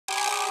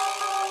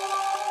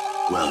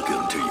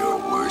Welcome to your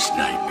worst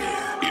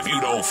nightmare. If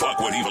you don't fuck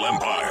with Evil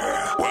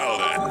Empire, well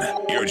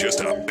then, you're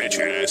just a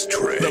bitch-ass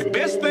trick. The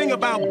best thing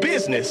about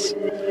business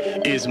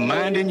is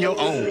minding your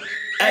own.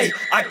 Hey,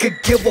 I could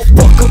give a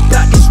fuck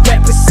about these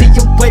rappers. See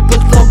you way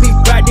below me,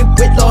 riding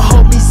with the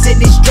homies in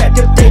these strapped.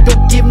 If they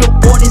don't give no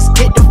warnings,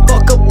 get the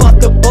fuck up off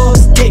the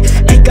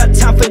bullshit. Ain't got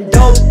time for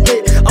no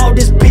lit. All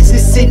this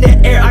business in the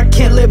air, I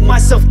can't let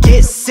myself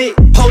get sick.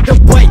 Hold up,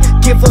 wait,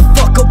 give a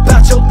fuck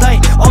about your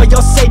lane. All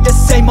y'all say the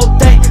same old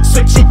thing.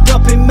 Switch it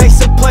up and make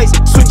some plays.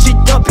 Switch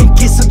it up and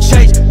get some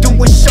change.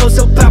 Doing shows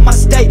about my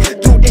state.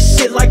 Do this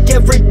shit like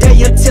every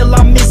day until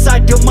I'm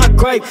inside of my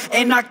grave.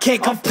 And I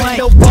can't complain.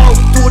 No roll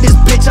through this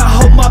bitch, I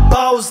hold my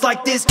balls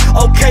like this.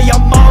 Okay,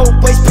 I'm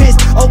always pissed.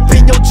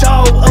 Open your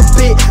jaw a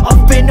bit.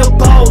 I'm finna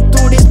ball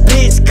through this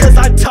bitch, cause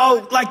I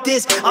talk like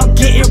this. I'm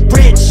getting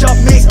rich, I'm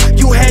mixed.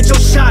 You had your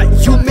shot,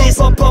 you missed.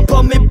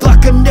 I'm in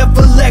Blokka,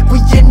 never lack. We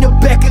in the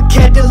back of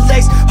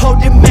Cadillacs,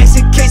 holding max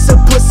in case a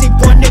pussy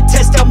wanna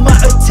test out my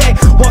attack.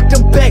 Walked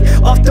him back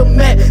off the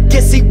mat,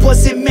 guess he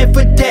wasn't meant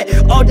for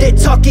that. All that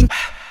talking,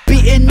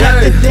 beating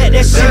after that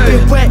shit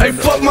been wet. Hey,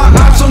 fuck my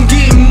ops, I'm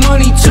getting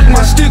money. Took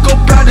my stick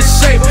up out the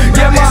safe.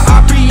 Yeah, my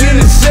oppie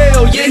in the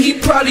cell. Yeah, he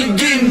probably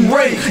getting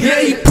raped. Yeah,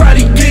 he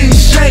probably getting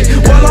shanked.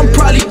 While I'm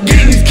probably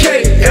getting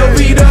cake.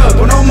 LV'd up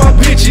on all my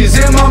bitches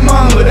and my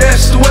mama,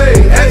 that's the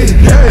way. Hey,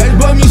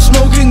 but me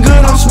smoking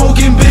good, I'm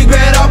smoking big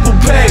bad apple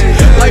pack.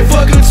 Like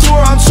fucking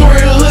tour, I'm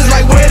touring hoods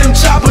like where them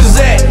choppers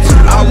at.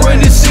 I run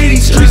the city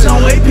streets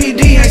on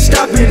APD, ain't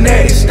stopping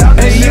that.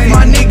 Hey, if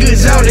my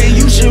niggas out there,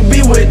 you should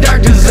be where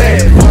doctors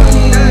at.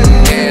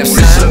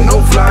 It's a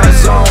no-fly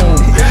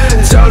zone.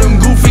 Tell them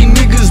goofy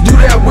niggas do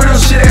that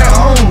weirdo shit at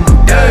home.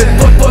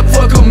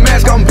 Fuck a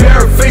mask, I'm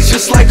barefaced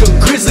just like a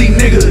grizzly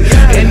nigga.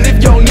 And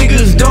if your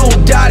niggas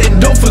don't die, then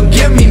don't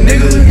forget me,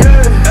 nigga.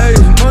 Hey,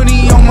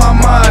 money on my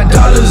mind,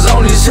 dollars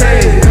on his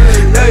head.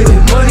 Hey,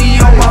 money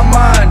on my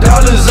mind,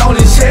 dollars on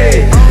his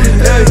head.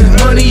 Hey,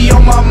 money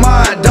on my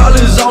mind,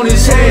 dollars on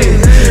his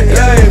head.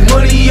 Hey,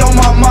 money on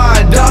my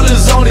mind,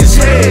 dollars on his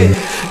head.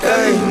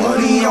 Hey,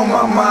 money on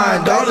my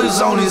mind, dollars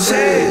on his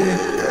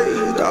head.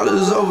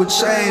 Dollars over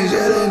change,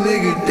 yeah, that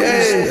nigga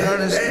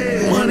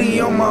dead. Money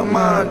on my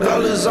mind,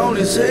 dollars on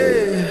his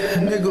head.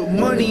 Nigga,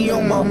 money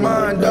on my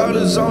mind,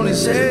 dollars on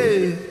his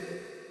head.